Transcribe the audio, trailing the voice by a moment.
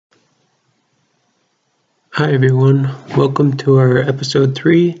Hi everyone, welcome to our episode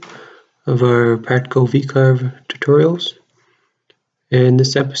 3 of our practical Vcarve tutorials. In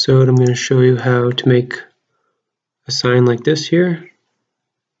this episode I'm going to show you how to make a sign like this here.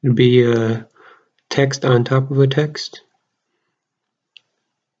 It'll be a text on top of a text,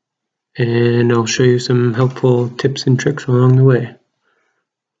 and I'll show you some helpful tips and tricks along the way.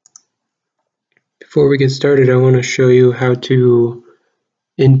 Before we get started, I want to show you how to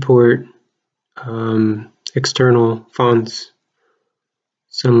import external fonts,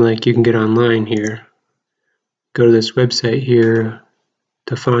 some like you can get online here. Go to this website here,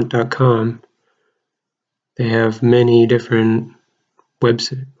 thefont.com. They have many different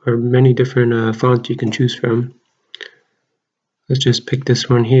fonts you can choose from. Let's just pick this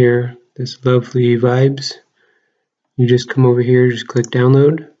one here, this Lovely Vibes. You just come over here, just click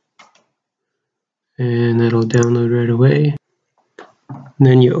download, and that'll download right away. And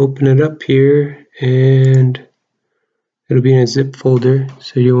then you open it up here, and it'll be in a zip folder,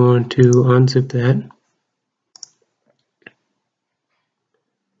 so you want to unzip that.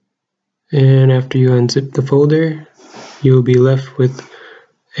 And after you unzip the folder, you'll be left with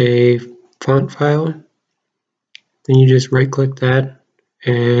a font file. Then you just right click that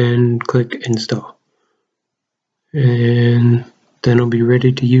and click install. And then it'll be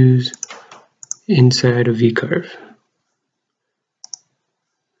ready to use inside of Vcarve.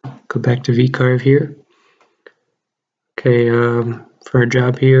 Go back to Vcarve here. Okay, for our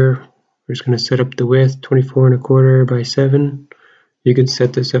job here, we're just going to set up the width 24 1/4 by 7. You can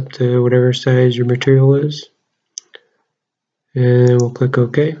set this up to whatever size your material is. And we'll click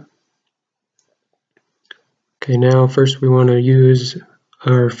OK. Okay, now first we want to use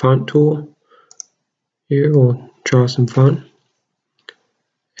our font tool. Here we'll draw some font.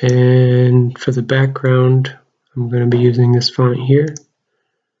 And for the background, I'm going to be using this font here.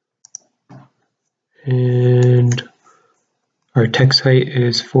 And our text height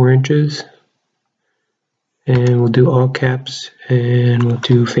is 4 inches. And we'll do all caps, and we'll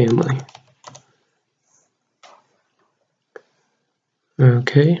do family.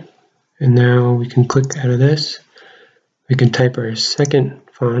 Okay, and now we can click out of this. We can type our second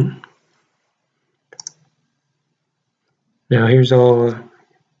font. Now here's all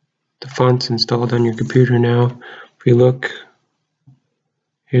the fonts installed on your computer now. If we look,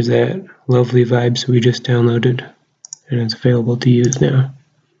 here's that Lovely Vibes we just downloaded, and it's available to use now.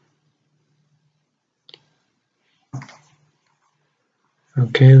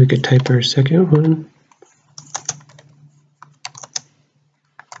 Okay, we could type our second one.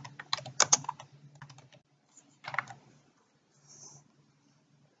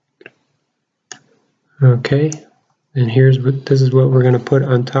 Okay, and this is what we're going to put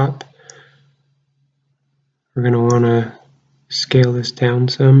on top. We're going to want to scale this down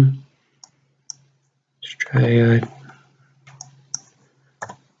some. Let's try a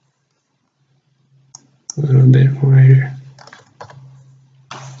little bit wider.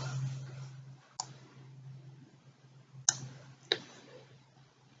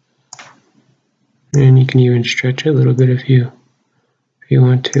 And you can even stretch it a little bit if you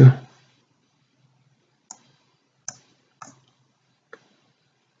want to.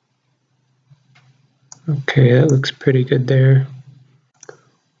 Okay, that looks pretty good there.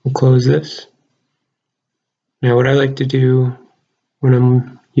 We'll close this. Now what I like to do when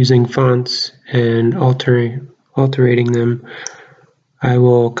I'm using fonts and alterating them, I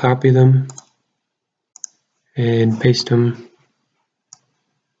will copy them and paste them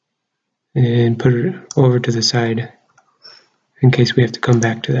and put it over to the side in case we have to come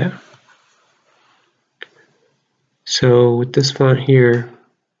back to that. So with this font here,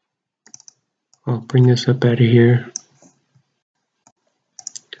 I'll bring this up out of here.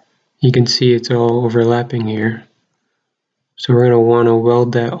 You can see it's all overlapping here. So we're going to want to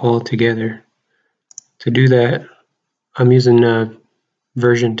weld that all together. To do that, I'm using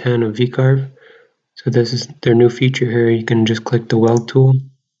version 10 of Vcarve. So this is their new feature here. You can just click the Weld Tool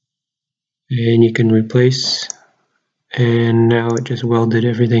and you can replace, and now it just welded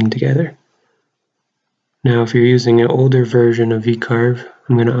everything together. Now if you're using an older version of Vcarve,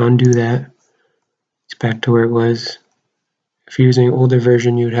 I'm going to undo that. It's back to where it was. If you're using an older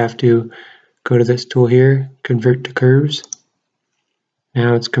version, you would have to go to this tool here, convert to curves.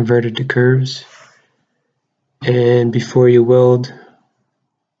 Now it's converted to curves. And before you weld,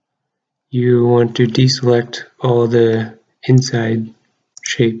 you want to deselect all the inside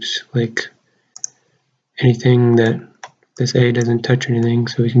shapes, like anything that this A doesn't touch anything,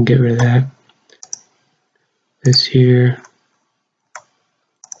 so we can get rid of that. This here,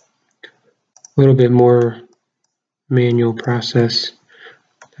 a little bit more manual process.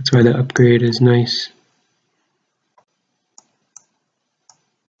 That's why the upgrade is nice.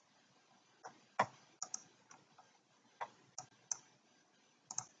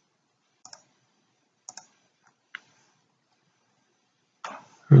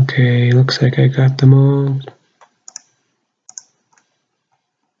 Okay, looks like I got them all.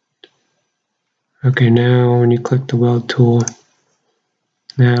 Okay, now when you click the weld tool,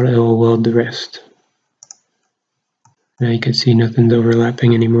 now it will weld the rest. Now you can see nothing's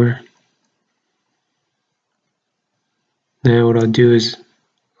overlapping anymore. Now what I'll do is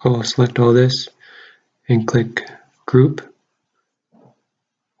I'll select all this and click group,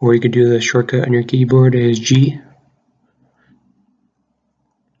 or you could do the shortcut on your keyboard is G.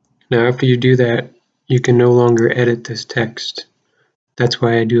 Now after you do that, you can no longer edit this text. That's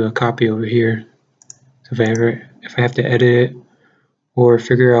why I do a copy over here. So if I have to edit it or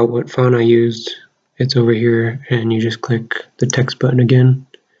figure out what font I used, it's over here, and you just click the text button again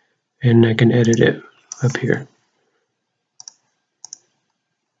and I can edit it up here.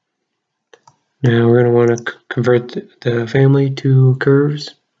 Now we're going to want to convert the family to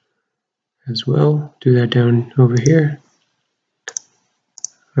curves as well. Do that down over here.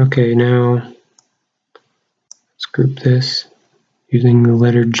 Okay, now let's group this using the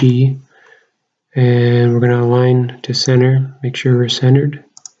letter G, and we're going to align to center, make sure we're centered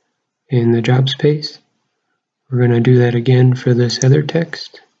in the job space. We're going to do that again for this other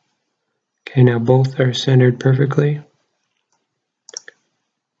text. Okay, now both are centered perfectly.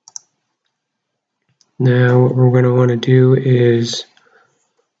 Now what we're going to want to do is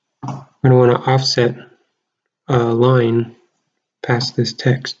we're going to want to offset a line past this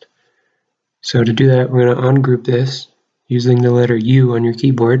text. So to do that, we're going to ungroup this using the letter U on your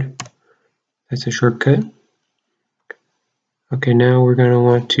keyboard. That's a shortcut. Okay, now we're going to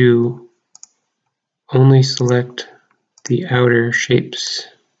want to only select the outer shapes.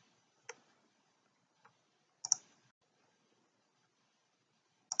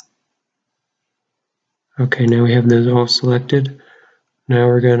 Okay, now we have those all selected. Now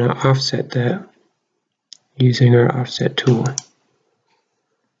we're going to offset that using our offset tool.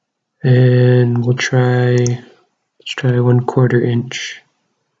 And let's try 1/4 inch.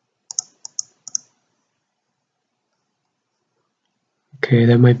 Okay,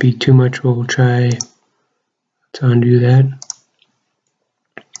 that might be too much. We'll try, let's undo that.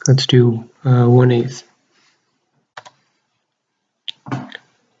 Let's do 1/8.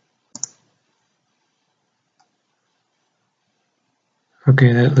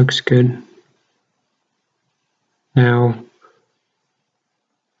 Okay, that looks good. Now, I'm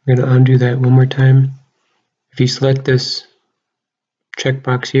going to undo that one more time. If you select this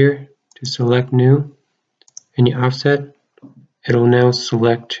checkbox here to select new and you offset, it'll now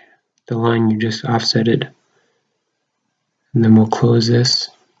select the line you just offsetted. And then we'll close this.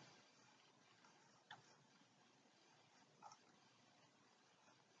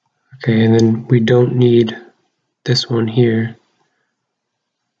 Okay, and then we don't need this one here.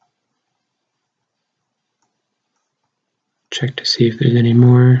 Check to see if there's any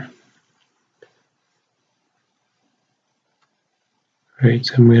more. Alright,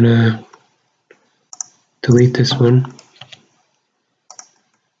 so I'm going to delete this one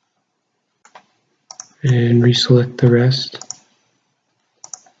and reselect the rest.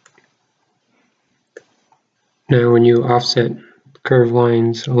 Now when you offset curved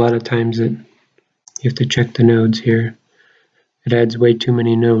lines, a lot of times you have to check the nodes here. It adds way too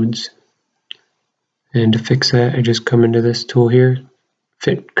many nodes. And to fix that, I just come into this tool here,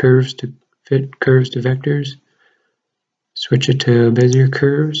 fit curves to vectors, switch it to Bezier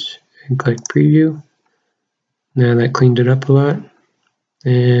curves, and click preview. Now that cleaned it up a lot,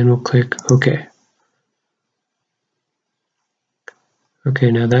 and we'll click OK.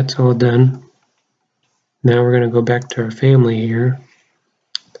 Okay, now that's all done. Now we're going to go back to our family here.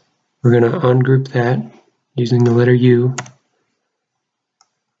 We're going to ungroup that using the letter U.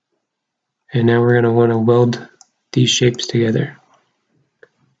 And now we're going to want to weld these shapes together.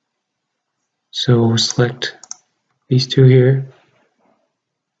 So we'll select these two here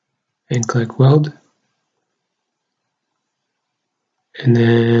and click weld. And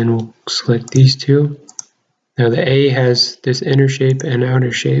then we'll select these two. Now the A has this inner shape and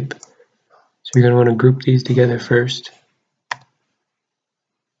outer shape. So you're going to want to group these together first.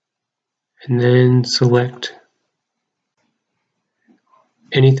 And then select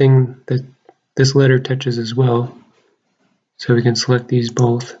anything that this letter touches as well. So we can select these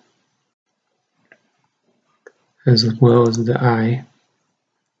both, as well as the I.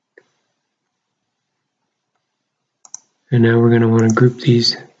 And now we're going to want to group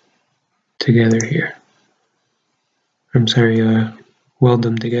these together here. I'm sorry, weld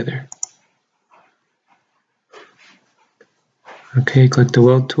them together. Okay, click the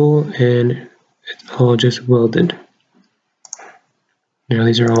weld tool and it's all just welded. Now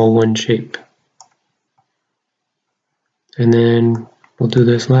these are all one shape. And then We'll do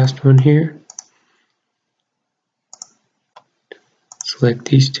this last one here. Select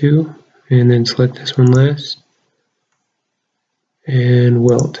these two, and then select this one last, and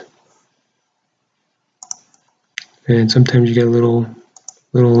weld. And sometimes you get a little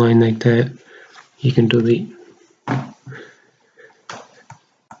line like that, you can delete.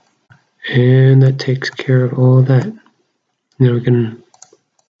 And that takes care of all of that. Now we can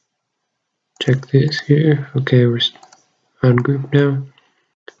check this here. Okay, we're on group now.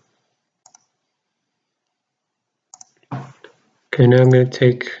 Okay, now I'm going to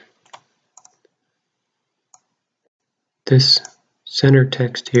take this center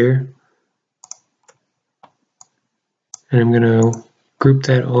text here, and I'm going to group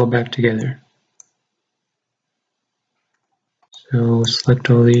that all back together. So we'll select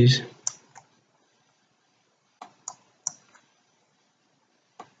all these.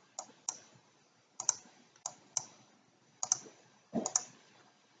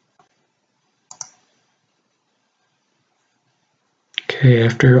 Okay,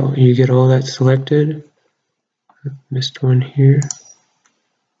 after you get all that selected, missed one here.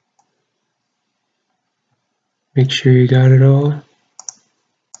 Make sure you got it all.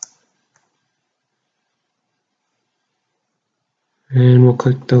 And we'll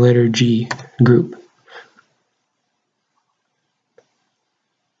click the letter G, group.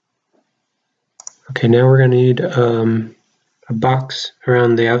 Okay, now we're going to need a box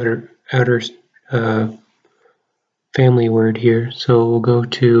around the outer family word here. So we'll go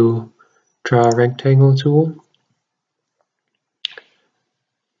to Draw a Rectangle tool.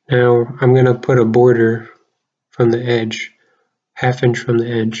 Now I'm going to put a border from the edge, 1/2 inch from the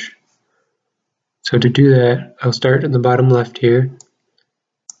edge. So to do that, I'll start in the bottom left here,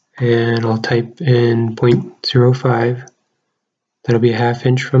 and I'll type in 0.05. That'll be 1/2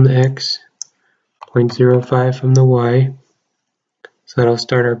 inch from the X, 0.05 from the Y. So that'll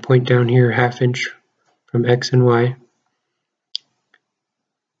start our point down here, 1/2 inch from X and Y.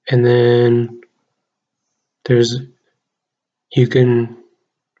 And then you can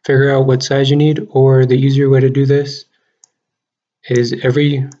figure out what size you need, or the easier way to do this is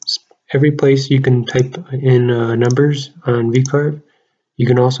every place you can type in numbers on Vcarve, you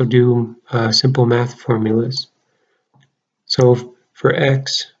can also do simple math formulas. So for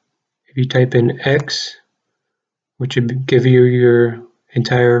X, if you type in X, which would give you your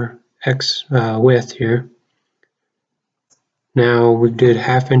entire X width here. Now we did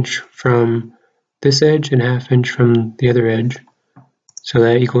 1/2 inch from this edge and 1/2 inch from the other edge. So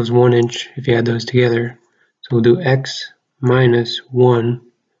that equals 1 inch if you add those together. So we'll do X minus 1,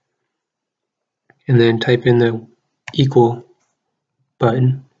 and then type in the equal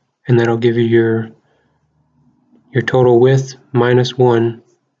button, and that'll give you your total width minus 1,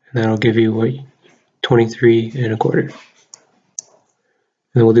 and that'll give you what, 23 1/4.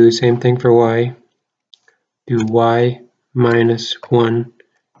 And we'll do the same thing for Y. Do Y minus 1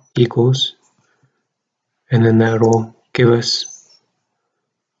 equals, and then that'll give us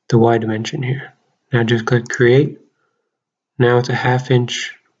the Y dimension here. Now just click Create. Now it's a 1/2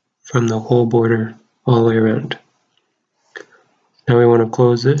 inch from the whole border all the way around. Now we want to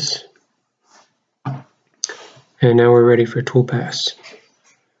close this. And now we're ready for toolpaths.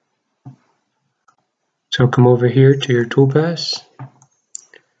 So come over here to your toolpaths.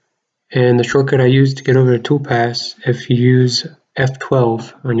 And the shortcut I use to get over to toolpaths, if you use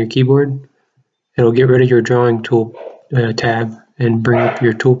F12 on your keyboard, it'll get rid of your drawing tool tab and bring up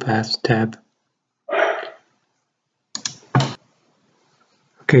your toolpaths tab.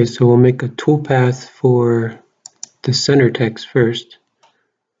 Okay, so we'll make a toolpath for the center text first.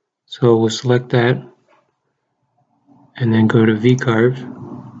 So we'll select that and then go to Vcarve.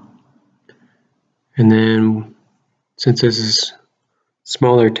 And then since this is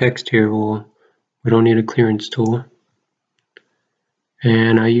smaller text here, we don't need a clearance tool.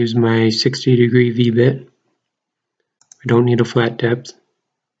 And I use my 60-degree V-bit. We don't need a flat depth.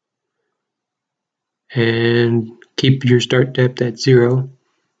 And keep your start depth at 0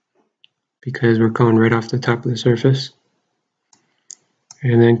 because we're going right off the top of the surface.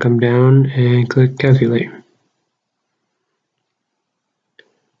 And then come down and click Calculate.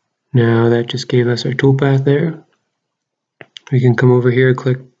 Now that just gave us our toolpath there. We can come over here,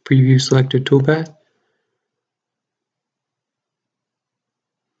 click Preview Selected Toolpath.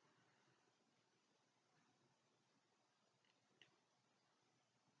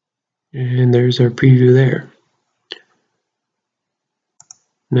 And there's our preview there.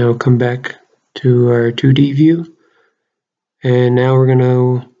 Now come back to our 2D view. And now we're going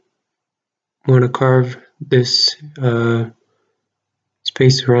to want to carve this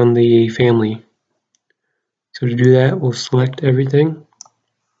space around the family. So to do that, we'll select everything,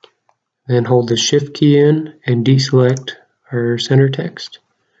 Then hold the Shift key in and deselect our center text.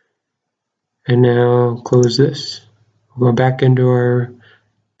 And now close this. We'll go back into our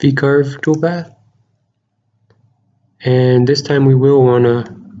Vcarve toolpath. And this time we will want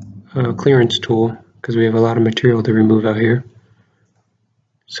a clearance tool because we have a lot of material to remove out here.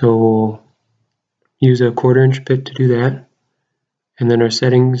 So we'll use a 1/4" bit to do that. And then our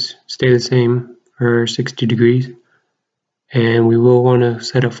settings stay the same for 60 degrees. And we will want to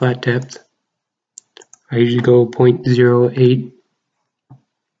set a flat depth. I usually go 0.08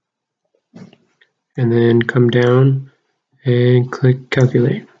 and then come down and click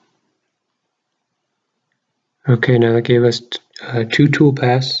calculate. Okay, now that gave us 2 tool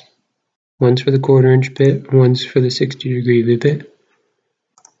paths. One's for the 1/4" bit, one's for the 60-degree bit.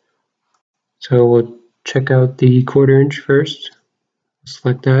 So we'll check out the 1/4" first.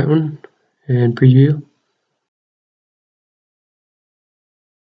 Select that one and preview.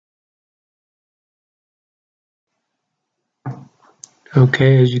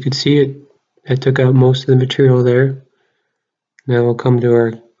 Okay, as you can see, it took out most of the material there. Now we'll come to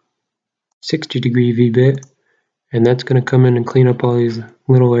our 60-degree V-bit, and that's going to come in and clean up all these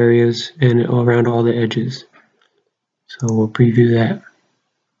little areas and around all the edges. So we'll preview that.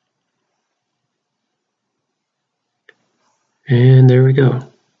 And there we go.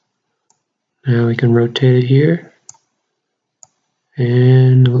 Now we can rotate it here,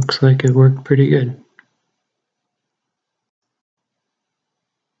 and it looks like it worked pretty good.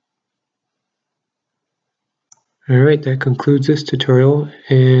 Alright, that concludes this tutorial,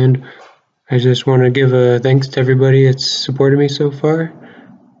 and I just want to give a thanks to everybody that's supported me so far.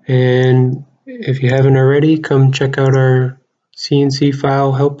 And if you haven't already, come check out our CNC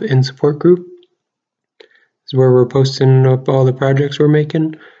file help and support group. This is where we're posting up all the projects we're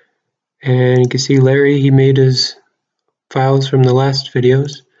making. And you can see Larry, he made his files from the last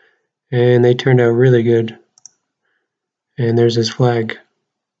videos, and they turned out really good. And there's his flag.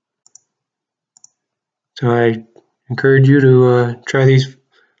 So I encourage you to try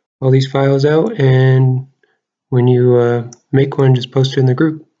all these files out, and when you make one, just post it in the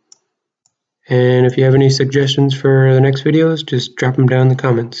group. And if you have any suggestions for the next videos, just drop them down in the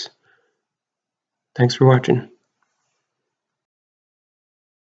comments. Thanks for watching.